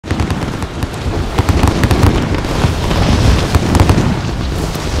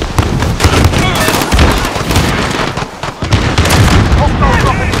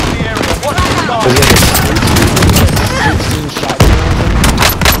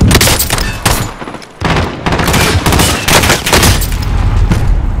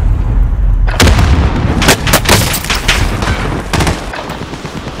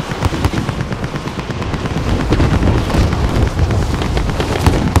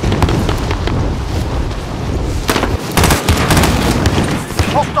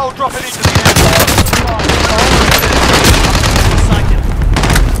dropping into the area.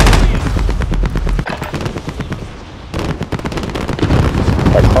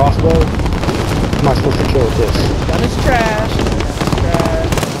 That crossbow? How am I supposed to kill with this? Gun is trash.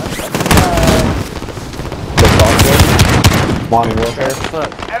 The crossbow? Modern Warfare?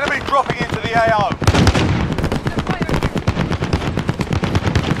 Fuck. Enemy dropping into the AO.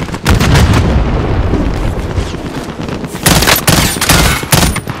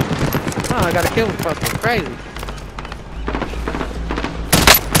 Oh, I gotta kill him. Fucking crazy.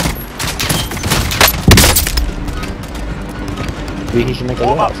 Maybe he should make a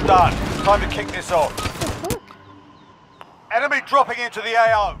Warm-up's left. done. Time to kick this off. Enemy dropping into the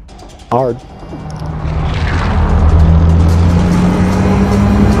AO. Hard.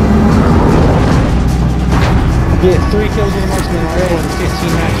 Get 3 kills with a marksman already in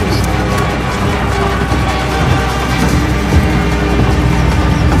 15 matches.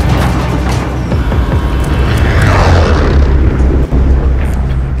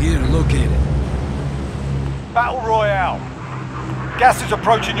 Here, located. Battle Royale. Gas is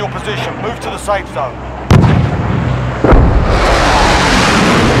approaching your position. Move to the safe zone.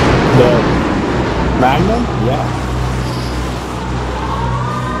 The Magnum? Yeah.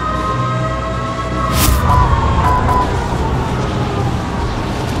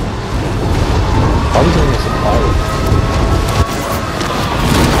 I was doing this in fire.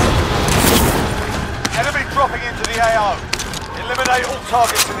 Enemy dropping into the AO. Eliminate all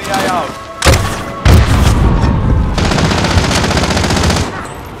targets in the AO.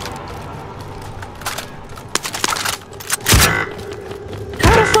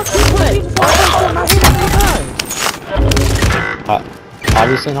 How the fuck you play?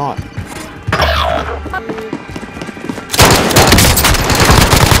 Obviously not.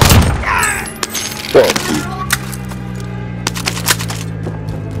 Bro.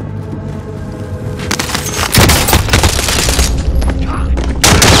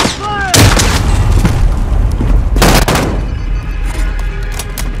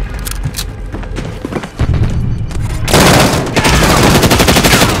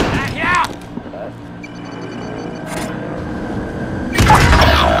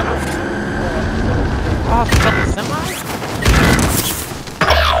 Oh, fucking semi?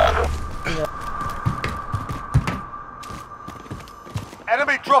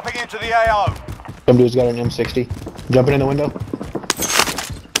 Enemy dropping into the AO. Some dude's got an M60. Jumping in the window.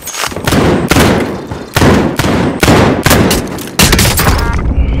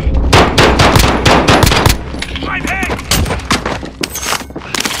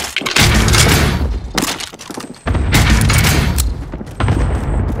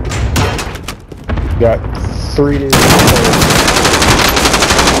 Got 3 dudes.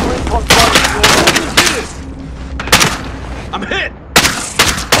 I'm hit!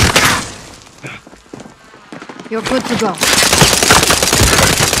 You're good to go.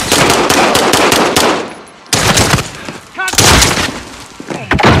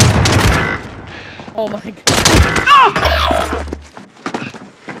 Oh my god.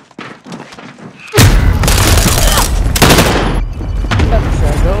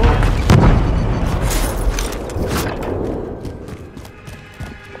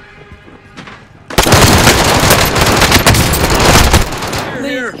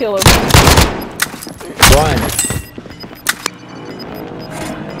 Please kill him. Run.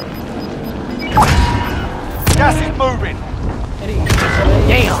 Gas is moving.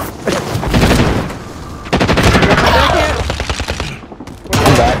 Damn.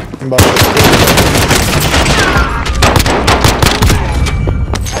 I'm back. I'm about to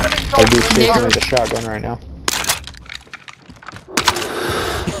I do station with a shotgun right now.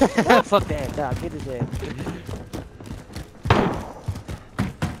 Fuck that, dog. Get his ass.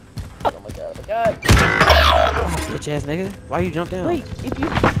 Oh my god, oh my god. Bitch ass nigga. Why you jump down? Wait, if you...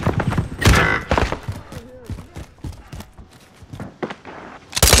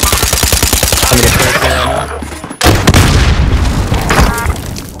 I'm gonna finish right now.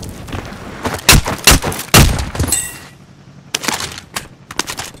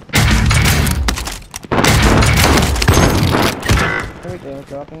 There we go,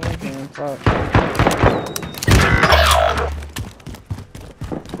 dropping again. Fuck.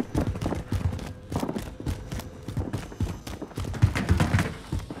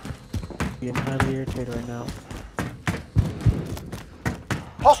 Getting highly irritated right now.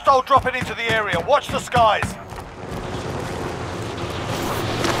 Hostile dropping into the area. Watch the skies.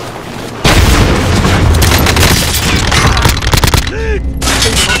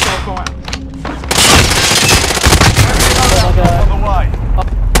 On the way.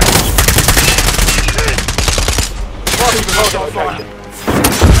 Okay.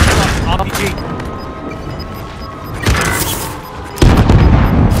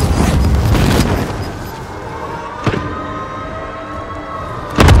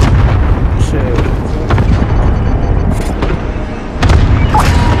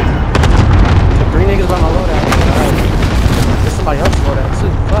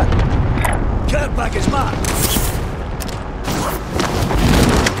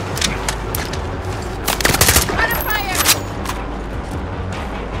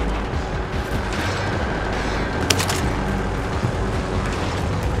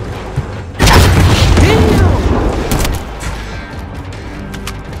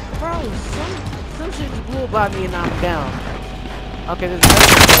 some shit just blew by me and now I'm down. Okay, this is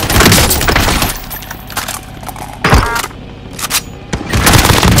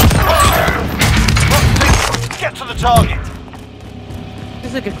Get to the target.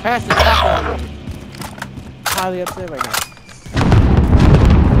 this nigga crashed the top out of me. Highly upset right now.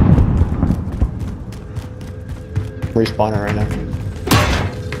 Respawning right now.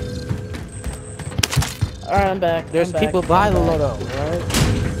 Alright, I'm back. There's people by the loadout, right?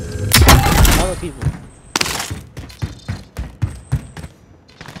 Other people.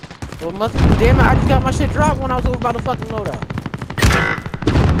 Well, damn it, I just got my shit dropped when I was over by the fucking loadout.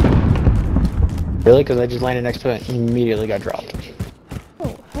 Really? Because I just landed next to it and immediately got dropped.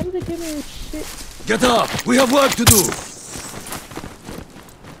 Oh, how did they give me this shit? Get up! We have work to do!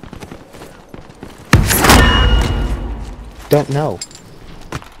 Don't know.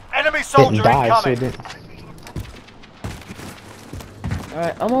 Enemy soldier Didn't die, so incoming. it didn't.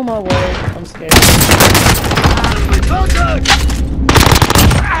 Alright, I'm on my way. I'm scared.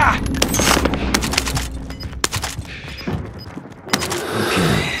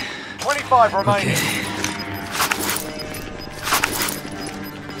 25 remaining.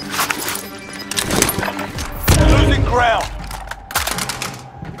 Losing ground.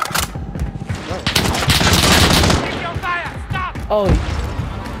 Oh,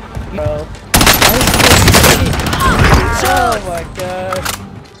 bro. Oh my god.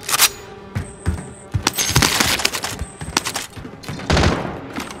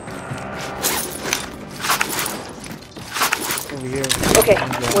 Over here. Okay,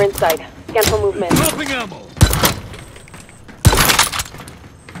 we're inside. Cancel movement. Dropping ammo!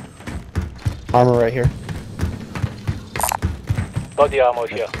 Armor right here. Body ammo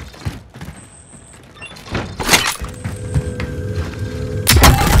here.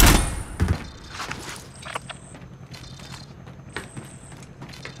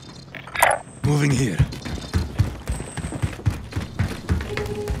 Moving here.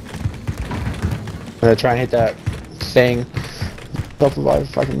 I'm gonna try and hit that thing. Self-revive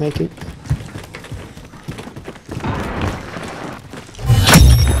if I can make it.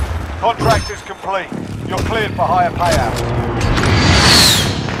 Contract is complete. You're cleared for higher payout.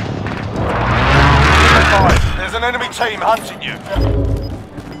 Advise, there's an enemy team hunting you.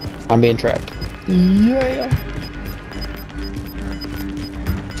 I'm being tracked. Yeah.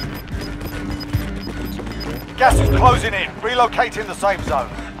 Gas is closing in. Relocating the safe zone.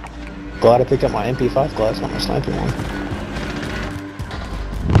 Glad I picked up my MP5 glass on my sniping one.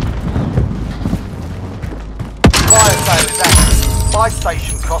 Fire sale is active. Buy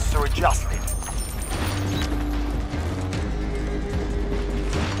station costs are adjusted.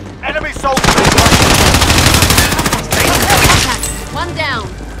 Enemy soldier Contact. One down.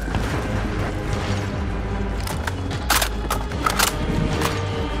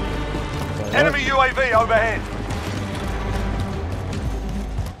 Enemy UAV overhead.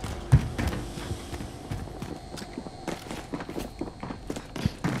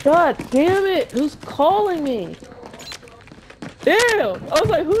 God damn it! Who's calling me? Damn! I was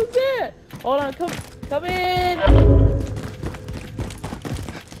like, who's that? Hold on, come in!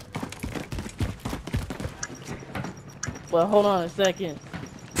 Well, hold on a second.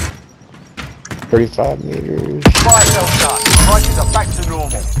 35 meters. Fire sale done. Prices are back to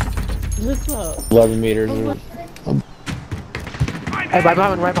normal. What's up? 11 meters. Hey, right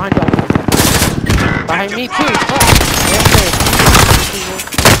behind you. Behind me too. Fuck.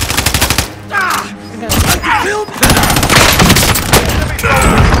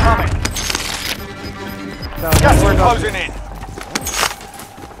 Gas is closing in.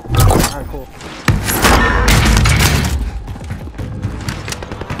 Alright, cool.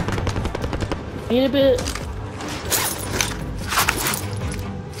 In a bit.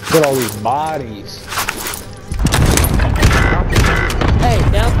 Look at all these bodies. Hey,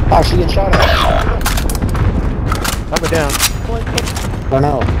 down. Oh, she getting shot at. Up or down? Oh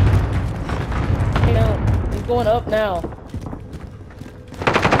no. Down. He's going up now.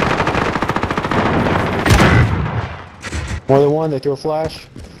 More than one, they threw a flash.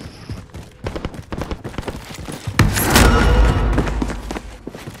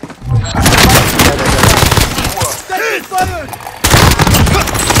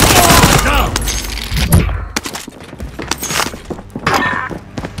 Down!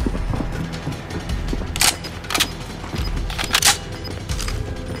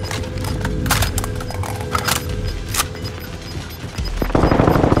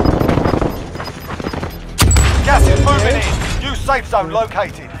 Gas is moving in. New safe zone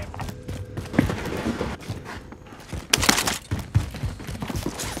located.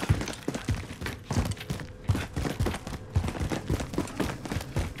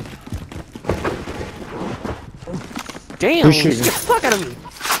 Damn, Who's you shooting? scared the fuck out of me.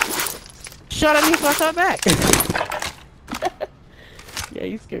 Shot at me, so I shot back. Yeah,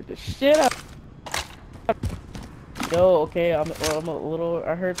 you scared the shit out. Yo, okay, I'm a little.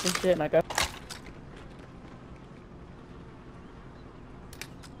 I heard some shit and I got.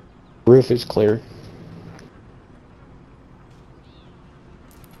 Roof is clear.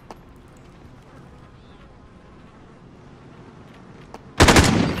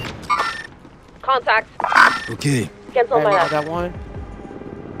 Contact. Okay. Cancel my I last. got one.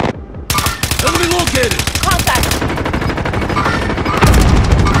 Enemy located! Contact.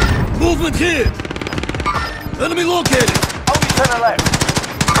 Movement here! Enemy located! Only 10 are left.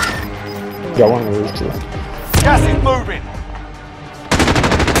 Got one on the roof too. Gas is moving.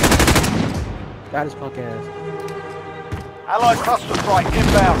 Got his punk ass. Allied cluster strike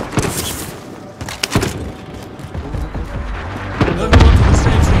inbound. Everyone to the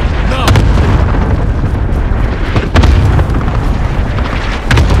safe zone. Now!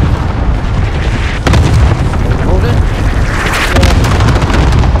 Moving.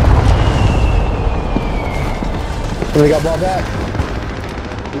 We got ball back.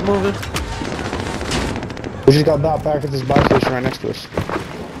 We moving. We just got bought back at this buy station right next to us.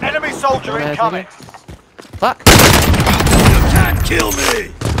 Enemy soldier Dumbass incoming. Fuck. You can't kill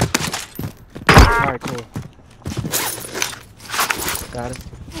me! Alright, cool. Got him.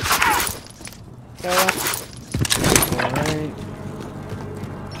 Alright.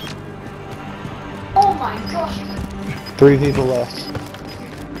 Oh my gosh. 3 people left.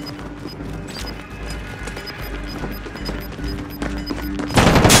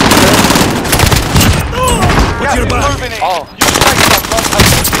 Watch Gas your is back! moving in. You take some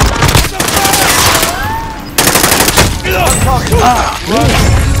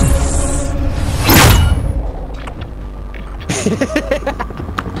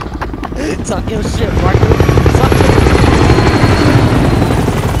Talk your shit, Marco. Talk your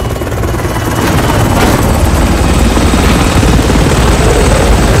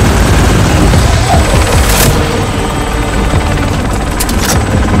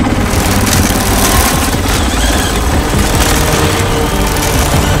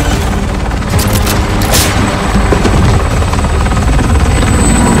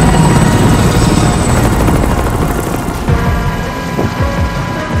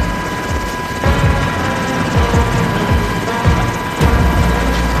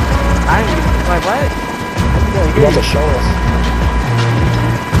Like what? You have to show us.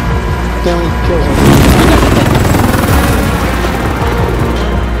 Then we kills him.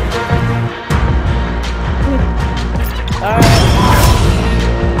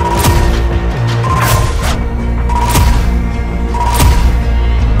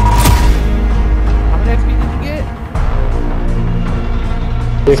 How many XP did you get?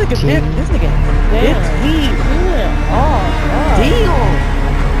 This nigga, 15. this nigga, Damn. 15. Yeah. Oh, Damn.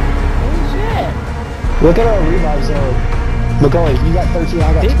 shit. Look at our revives though. McCully, you got 13,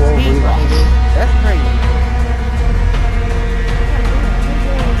 I got 12 15, my revives. nigga. That's crazy.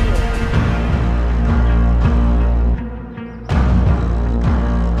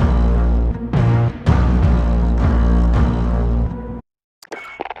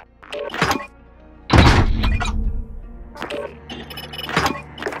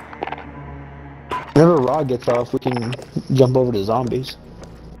 Whenever Rod gets off, we can jump over to zombies.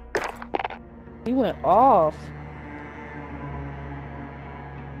 He went off.